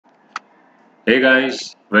Hey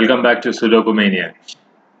guys, welcome back to SudokuManiacs.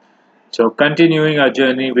 So continuing our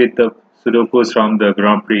journey with the Sudokus from the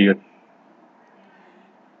Grand Prix,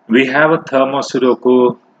 we have a Thermo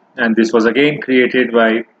Sudoku, and this was again created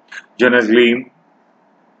by Jonas Gleam.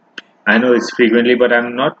 I know it's frequently, but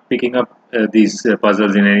I'm not picking up these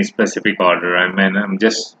puzzles in any specific order. I'm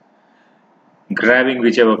just grabbing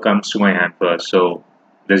whichever comes to my hand first. So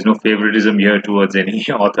there's no favoritism here towards any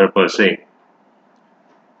author per se.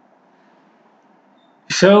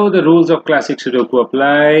 So the rules of classic Sudoku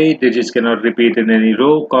apply. Digits cannot repeat in any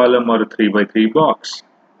row, column, or a 3 by 3 box.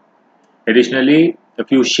 Additionally, a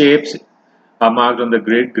few shapes are marked on the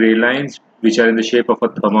grid, gray lines, which are in the shape of a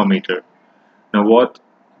thermometer. Now, what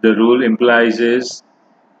the rule implies is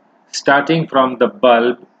starting from the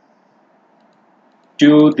bulb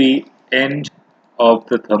to the end of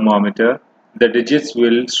the thermometer, the digits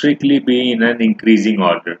will strictly be in an increasing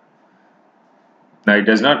order. Now, it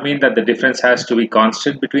does not mean that the difference has to be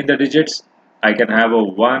constant between the digits. I can have a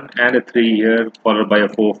 1 and a 3 here, followed by a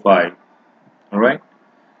 4, 5. Alright?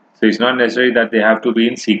 So, it's not necessary that they have to be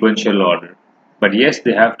in sequential order. But yes,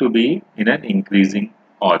 they have to be in an increasing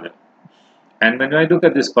order. And when I look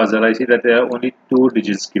at this puzzle, I see that there are only 2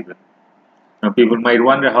 digits given. Now, people might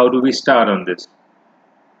wonder, how do we start on this?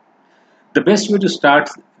 The best way to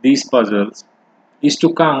start these puzzles is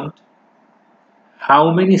to count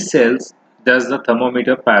how many cells does the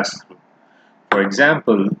thermometer pass through. For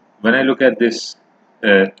example, when I look at this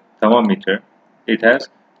thermometer, it has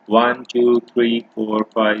 1, 2, 3, 4,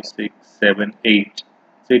 5, 6, 7, 8.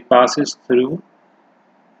 So it passes through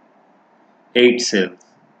 8 cells.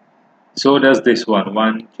 So does this one,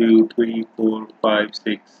 1, 2, 3, 4, 5,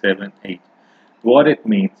 6, 7, 8. What it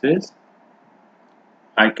means is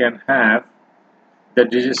I can have the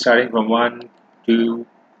digits starting from 1, 2,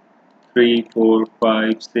 3, 4,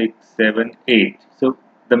 5, 6, 7, 8. So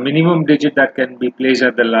the minimum digit that can be placed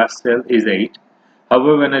at the last cell is 8.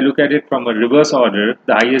 However, when I look at it from a reverse order,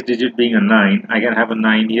 the highest digit being a 9, I can have a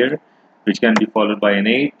 9 here, which can be followed by an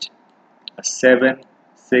 8, a 7,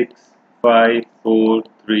 6, 5, 4,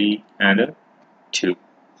 3, and a 2.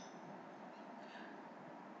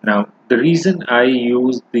 Now, the reason I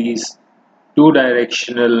use these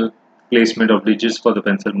two-directional placement of digits for the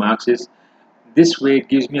pencil marks is this way it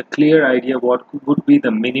gives me a clear idea what would be the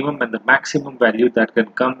minimum and the maximum value that can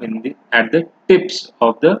come in at the tips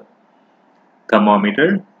of the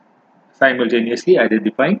thermometer, simultaneously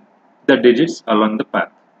identifying the digits along the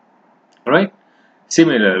path. Alright.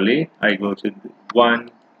 Similarly, I go to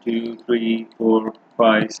 1, 2, 3, 4,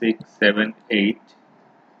 5, 6, 7, 8.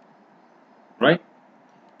 Right?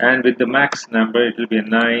 And with the max number, it will be a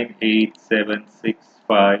 9, 8, 7, 6,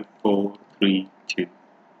 5, 4, 3, 2.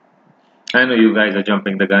 I know you guys are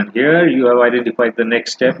jumping the gun here. You have identified the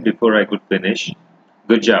next step before I could finish.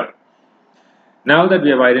 Good job. Now that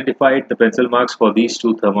we have identified the pencil marks for these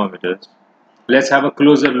two thermometers, let's have a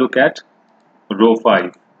closer look at row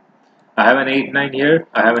 5. I have an 8, 9 here.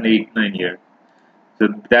 I have an 8, 9 here. So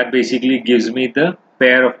that basically gives me the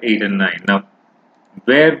pair of 8 and 9. Now,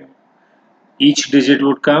 where each digit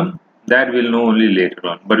would come, that we'll know only later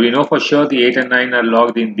on. But we know for sure the 8 and 9 are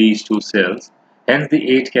logged in these two cells. Hence,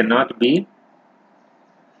 the 8 cannot be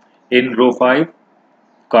in row 5,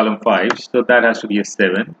 column 5. So that has to be a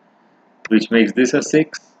 7, which makes this a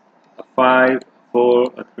 6, a 5,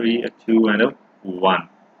 4, a 3, a 2, and a 1.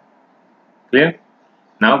 Clear?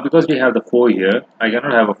 Now, because we have the 4 here, I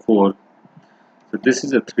cannot have a 4. So this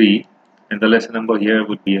is a 3, and the lesser number here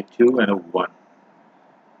would be a 2 and a 1.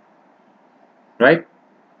 Right?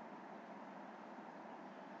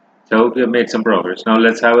 So I hope we have made some progress. Now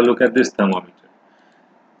let's have a look at this thermometer.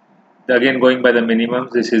 Again, going by the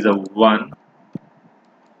minimums, this is a 1,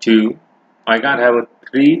 2. I can't have a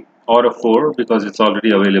 3 or a 4 because it's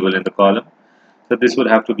already available in the column. So this would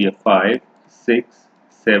have to be a 5, 6,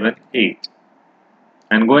 7, 8.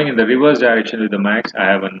 And going in the reverse direction with the max, I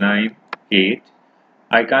have a 9, 8.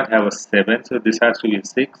 I can't have a 7, so this has to be a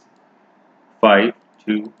 6, 5,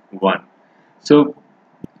 2, 1. So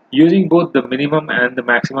using both the minimum and the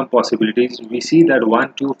maximum possibilities, we see that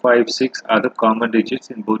 1, 2, 5, 6 are the common digits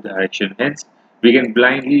in both directions. Hence, we can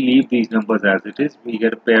blindly leave these numbers as it is. We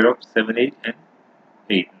get a pair of 7, 8 and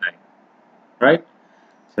 8, 9. Right?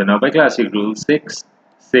 So now by classic rule, 6,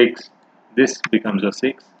 6, this becomes a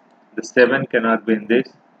 6. The 7 cannot be in this.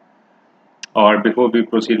 Or before we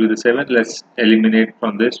proceed with the 7, let's eliminate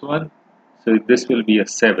from this one. So this will be a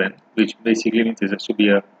 7, which basically means this has to be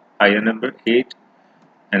a higher number, 8.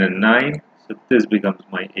 And a 9, so this becomes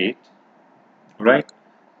my 8, right?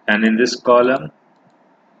 And in this column,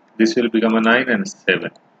 this will become a 9 and a 7,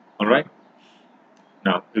 all right?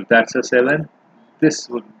 Now, if that's a 7, this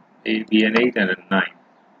would be an 8 and a 9.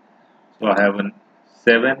 So I have a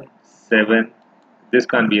 7, 7. This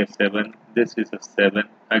can't be a 7. This is a 7.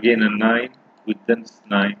 Again a 9 with this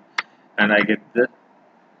 9, and I get the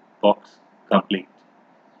box complete.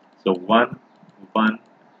 So 1, 1,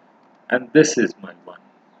 and this is my 1.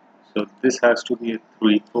 So this has to be a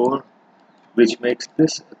 3, 4, which makes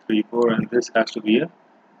this a 3, 4, and this has to be a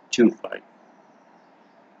 2, 5.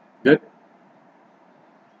 Good.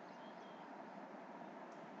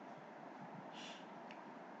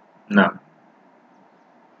 Now,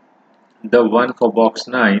 the 1 for box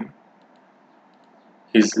 9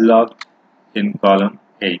 is logged in column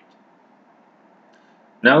 8.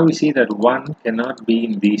 Now we see that 1 cannot be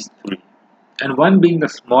in these 3. And 1 being the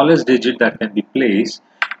smallest digit that can be placed,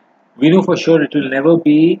 we know for sure it can never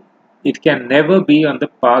be on the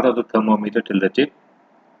path of the thermometer till the tip,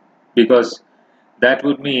 because that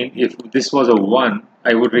would mean if this was a 1,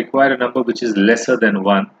 I would require a number which is lesser than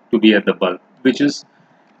 1 to be at the bulb, which is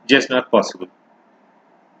just not possible.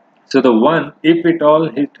 So the 1, if it all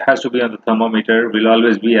it has to be on the thermometer, will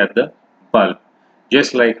always be at the bulb,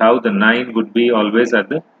 just like how the 9 would be always at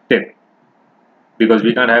the tip, because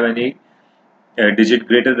we can't have any digit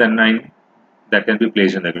greater than 9 that can be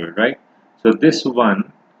placed in the grid, right? So this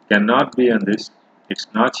 1 cannot be on this, it's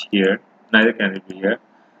not here, neither can it be here.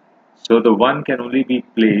 So the 1 can only be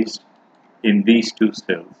placed in these two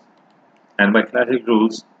cells. And by classic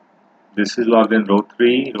rules, this is logged in row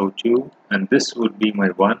 3, row 2, and this would be my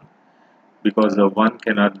 1, because the 1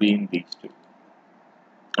 cannot be in these two.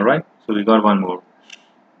 Alright, so we got one more.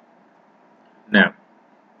 Now,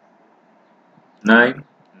 9,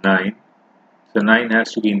 9. So 9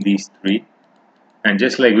 has to be in these 3. And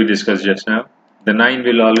just like we discussed just now, the 9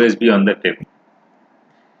 will always be on the tip.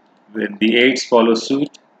 When the 8s follow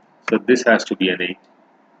suit, so this has to be an 8.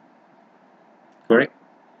 Correct?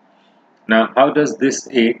 Now, how does this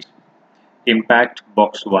 8 impact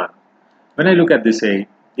box 1? When I look at this 8,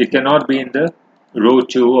 it cannot be in the row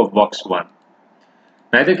 2 of box 1.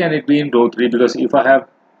 Neither can it be in row 3, because if I have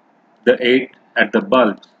the 8 at the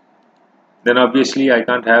bulb, then obviously I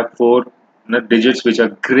can't have 4 digits which are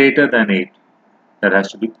greater than 8 that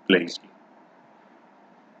has to be placed here.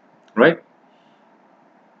 Right?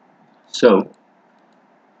 So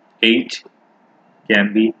 8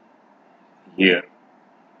 can be here.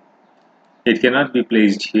 It cannot be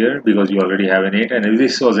placed here because you already have an 8, and if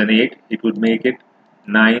this was an 8, it would make it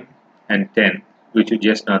 9 and 10, which would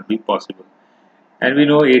just not be possible. And we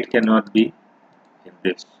know 8 cannot be in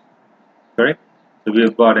this. Correct? So we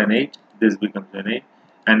have got an 8, this becomes an 8,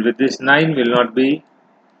 and with this 9 will not be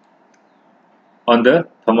on the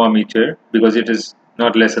thermometer because it is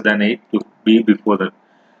not lesser than 8 to be before the.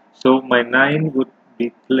 So my 9 would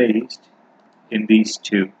be placed in these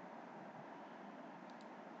two.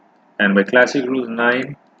 And by classic rules,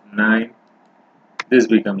 9, 9, this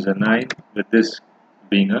becomes a 9, with this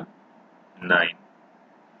being a 9.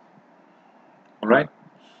 Alright,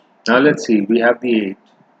 now let's see, we have the 8.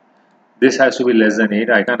 This has to be less than 8,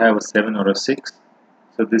 I can't have a 7 or a 6.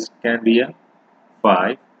 So this can be a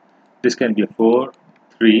 5, this can be a 4,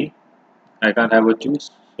 3, I can't have a 2,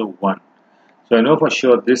 so 1. So I know for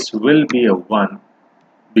sure this will be a 1,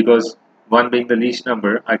 because 1 being the least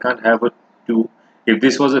number, I can't have a 2. If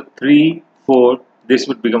this was a 3, 4, this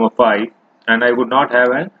would become a 5, and I would not have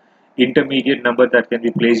an intermediate number that can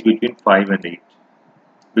be placed between 5 and 8,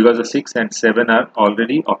 because the 6 and 7 are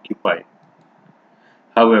already occupied.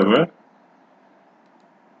 However,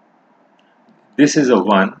 this is a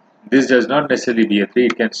 1, this does not necessarily be a 3,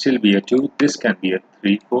 it can still be a 2, this can be a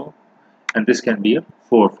 3, 4, and this can be a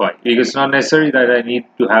 4, 5. It's not necessary that I need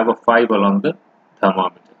to have a 5 along the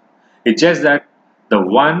thermometer. It's just that the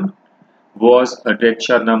 1 was a dead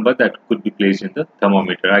short number that could be placed in the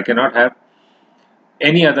thermometer. I cannot have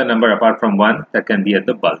any other number apart from 1 that can be at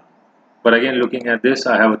the bulb. But again, looking at this,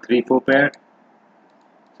 I have a 3, 4 pair.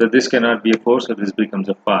 So this cannot be a 4, so this becomes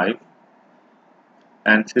a 5.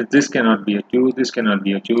 And since this cannot be a 2, this cannot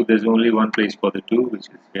be a 2, there's only one place for the 2, which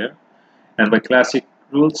is here. And by classic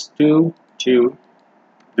rules, 2, 2,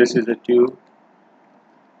 this is a 2,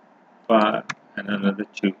 5, and another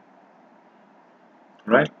 2.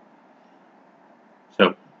 Right?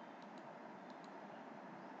 So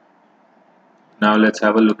now let's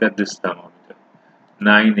have a look at this thermometer.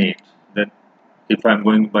 9, 8. Then if I'm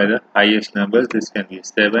going by the highest numbers, this can be a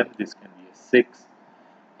 7, this can be a 6.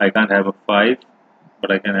 I can't have a 5,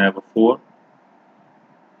 but I can have a 4.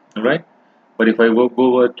 Alright? But if I go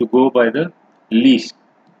by the least,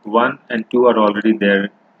 1 and 2 are already there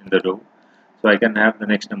in the row. So I can have the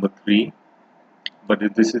next number 3. But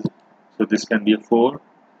if this is, so this can be a 4.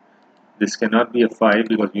 This cannot be a 5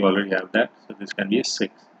 because we already have that. So this can be a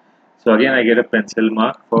 6. So again I get a pencil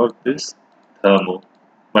mark for this thermo.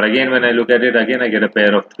 But again when I look at it, again I get a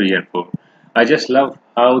pair of 3 and 4. I just love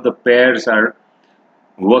how the pairs are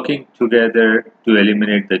working together to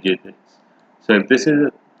eliminate the digits. So if this is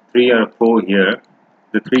a 3 or a 4 here,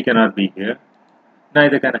 the 3 cannot be here.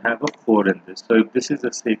 Neither can I have a 4 in this. So if this is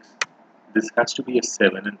a 6, this has to be a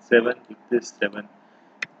 7, and 7, if this 7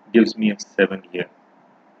 gives me a 7 here.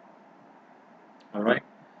 Alright,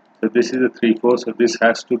 so this is a 3, 4, so this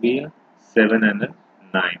has to be a 7 and a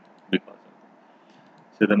 9 because of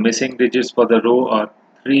that. So the missing digits for the row are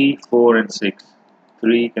 3, 4 and 6.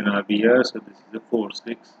 3 cannot be here, so this is a 4,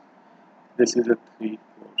 6. This is a 3,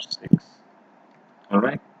 4, 6.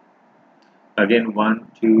 Alright, again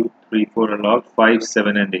 1, 2, 3, 4 are logged, 5,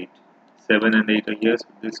 7 and 8. 7 and 8 are here, so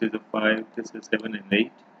this is a 5, this is 7 and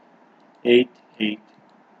 8. 8, 8,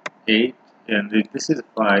 8, and if this is a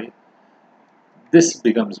 5, this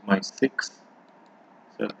becomes my 6,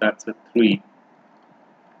 so that's a 3.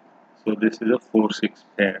 So this is a 4, 6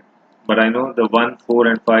 pair. But I know the 1, 4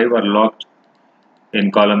 and 5 are locked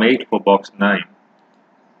in column 8 for box 9.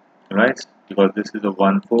 Right? Because this is a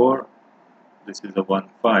 1, 4, this is a 1,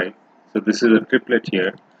 5. So this is a triplet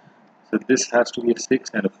here. So this has to be a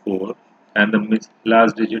 6 and a 4. And the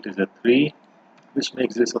last digit is a 3, which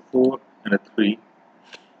makes this a 4 and a 3.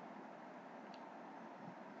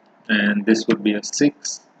 And this would be a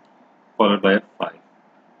 6 followed by a 5.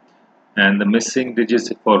 And the missing digits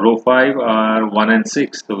for row 5 are 1 and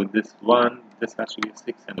 6. So with this 1, this has to be a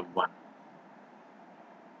 6 and a 1.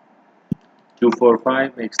 2, 4,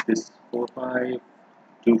 5 makes this 4, 5.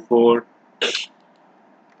 2, 4,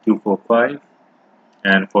 2, 4, 5.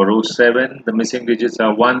 And for row 7, the missing digits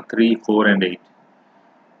are 1, 3, 4 and 8.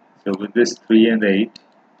 So with this 3 and 8,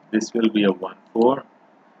 this will be a 1, 4.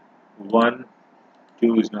 1,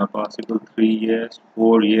 2 is not possible. 3 yes,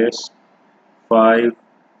 4 yes, 5,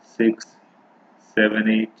 6, 7,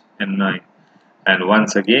 8 and 9. And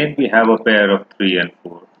once again we have a pair of 3 and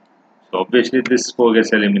 4. So obviously this 4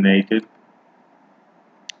 gets eliminated.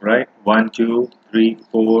 Right? 1, 2, 3,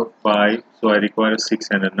 4, 5. So I require a 6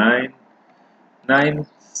 and a 9. 9,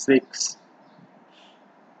 6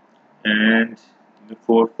 and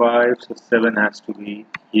 4, 5. So 7 has to be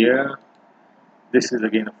here. This is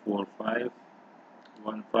again a 4, 5.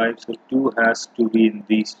 1, 5. So 2 has to be in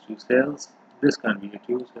these two cells. This can't be a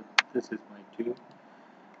 2. So this is my 2.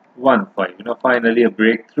 1, 5. Finally a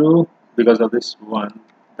breakthrough because of this 1.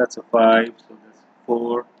 That's a 5. So that's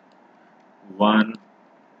 4, 1,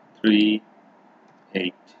 3,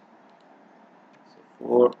 8. So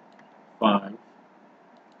 4, 5,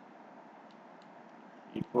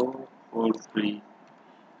 3, 4, 4, 3,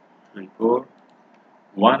 3, 4,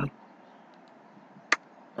 1.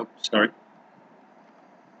 Oh, sorry.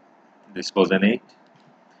 This was an 8.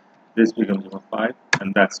 This becomes a 5,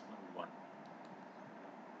 and that's 1.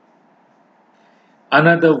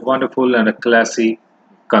 Another wonderful and a classy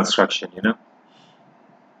construction,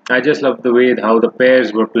 I just love the way how the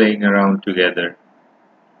pairs were playing around together.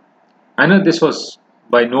 I know this was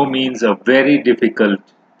by no means a very difficult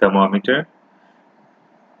thermometer,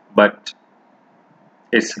 but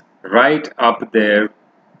it's right up there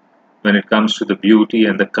when it comes to the beauty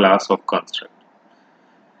and the class of construct.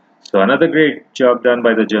 So another great job done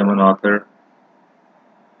by the German author.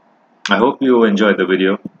 I hope you enjoyed the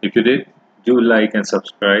video. If you did, do like and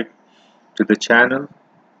subscribe to the channel.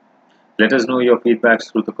 Let us know your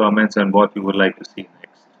feedbacks through the comments and what you would like to see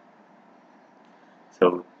next.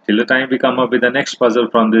 So till the time we come up with the next puzzle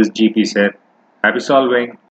from this GP set, happy solving!